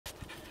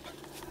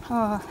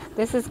Oh,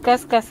 this is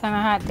Gus Gus on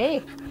a hot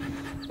day.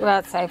 Go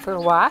outside for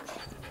a walk.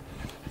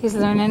 He's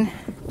learning.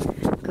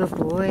 Good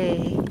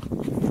boy.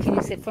 Can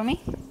you sit for me?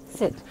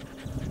 Sit.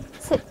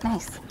 Sit.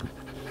 Nice.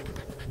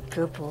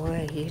 Good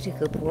boy. You're a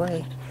good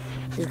boy.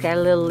 He's got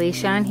a little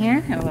leash on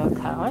here and a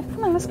little collar.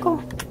 Come on, let's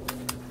go.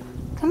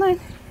 Come on.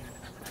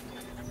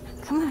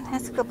 Come on,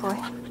 that's a good boy.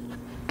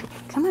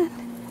 Come on,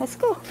 let's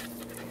go.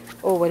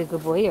 Oh, what a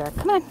good boy you are.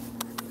 Come on.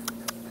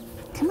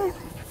 Come on.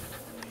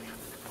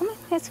 Come on,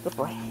 that's a good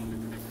boy.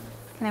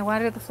 Can I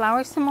water the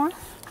flowers some more?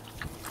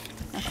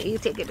 Okay, you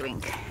take a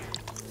drink.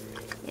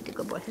 You're a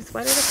good boy. Let's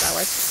water the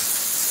flowers.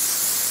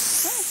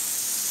 Come on.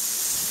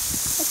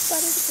 Let's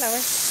water the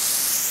flowers.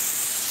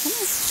 Come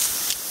on.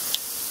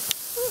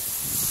 Woo.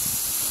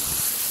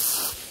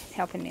 He's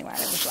helping me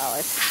water the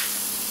flowers.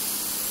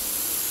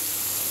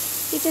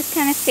 He just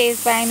kind of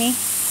stays by me.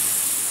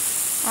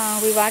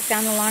 We walked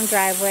down the long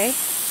driveway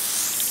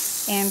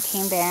and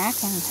came back,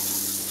 and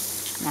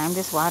now I'm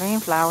just watering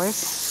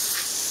flowers.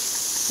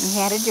 We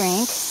had a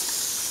drink.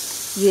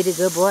 You're a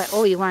good boy.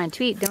 Oh, you want a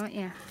treat, don't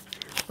you?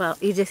 Well,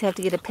 you just have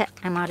to get a pet.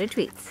 I'm out of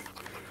treats.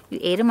 You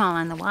ate them all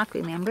on the walk,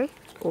 remember?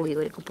 Oh,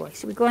 you're a good boy.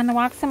 Should we go on the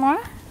walk some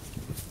more?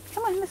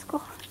 Come on, let's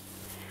go.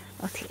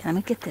 Okay, let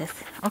me get this.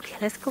 Okay,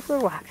 let's go for a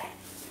walk.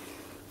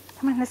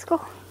 Come on, let's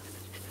go.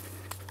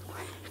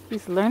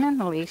 He's learning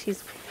the leash.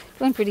 He's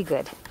doing pretty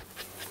good.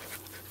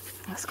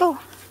 Let's go.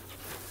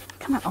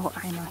 Come on. Oh,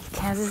 I know. He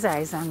has his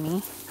eyes on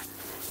me.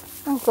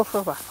 I'll go for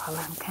a walk. I'll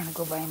let him kind of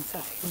go by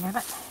himself for a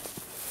minute.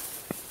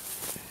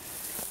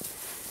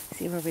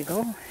 See where we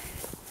go.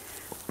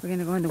 We're going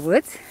to go in the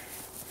woods.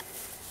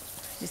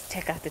 Just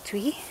check out the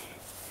tree.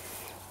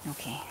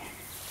 Okay.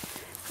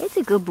 It's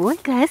a good boy,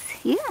 Gus.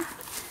 Yeah.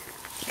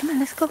 Come on,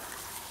 let's go.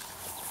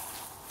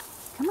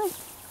 Come on.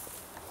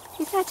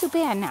 He's not too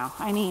bad now.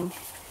 I mean,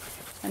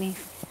 a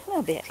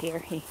little bit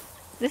here.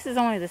 This is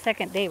only the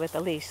second day with the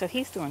leash, so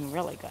he's doing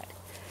really good.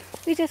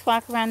 We just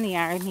walk around the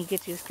yard, and he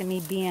gets used to me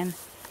being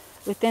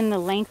within the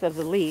length of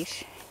the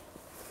leash.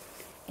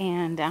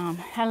 And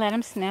I let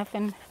him sniff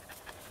and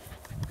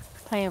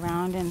play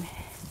around, and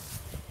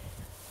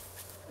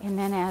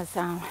then as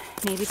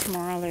maybe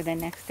tomorrow or the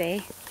next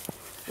day,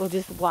 we'll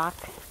just walk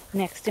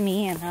next to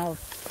me, and I'll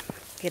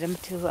get him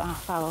to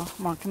follow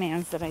more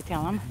commands that I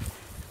tell him.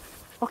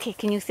 Okay,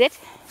 can you sit?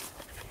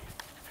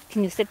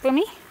 Can you sit for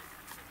me?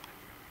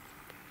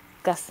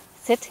 Gus,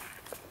 sit.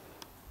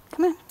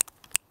 Come on.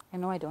 I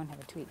know I don't have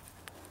a treat.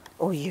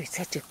 Oh, you're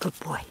such a good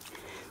boy.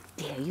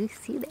 Yeah, you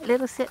see that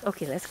little sit?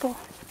 Okay, let's go.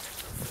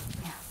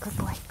 Yeah, good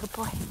boy, good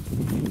boy.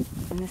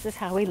 And this is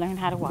how we learn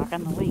how to walk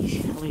on the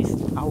leash. At least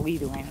how we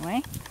do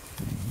anyway.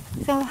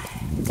 So,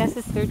 Gus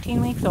is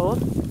 13 weeks old.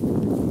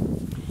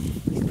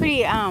 He's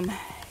pretty,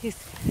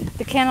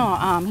 the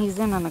kennel he's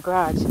in on the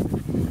garage.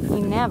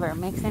 He never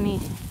makes any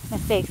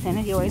mistakes in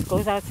it. He always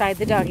goes outside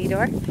the doggy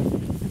door.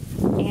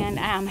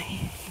 And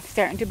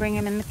starting to bring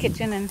him in the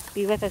kitchen and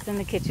be with us in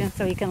the kitchen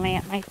so he can lay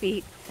at my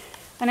feet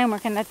when I'm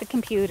working at the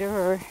computer,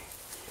 or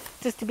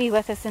just to be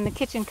with us in the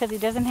kitchen because he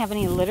doesn't have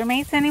any litter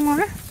mates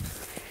anymore.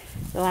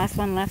 The last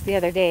one left the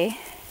other day,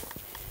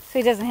 so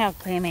he doesn't have a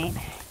playmate.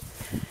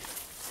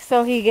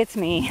 So he gets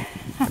me.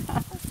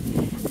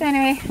 So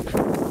anyway,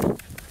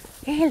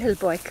 hey little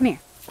boy, come here.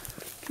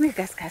 Come here,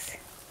 Gus Gus.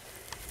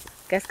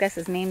 Gus Gus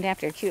is named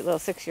after a cute little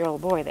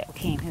 6-year-old boy that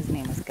came. His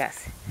name was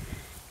Gus.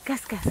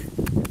 Gus Gus.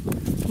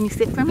 Can you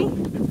sit for me?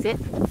 Sit.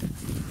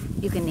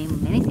 You can name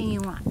him anything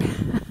you want.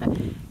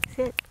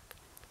 Sit.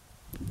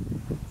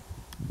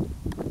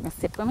 Now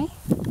sit for me.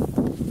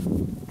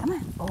 Come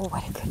on. Oh,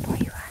 what a good boy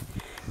you are.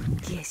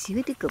 Yes,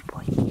 you're the good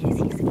boy. Yes,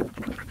 he's a good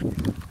boy.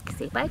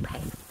 Say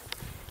bye-bye.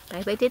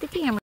 Bye-bye to the camera.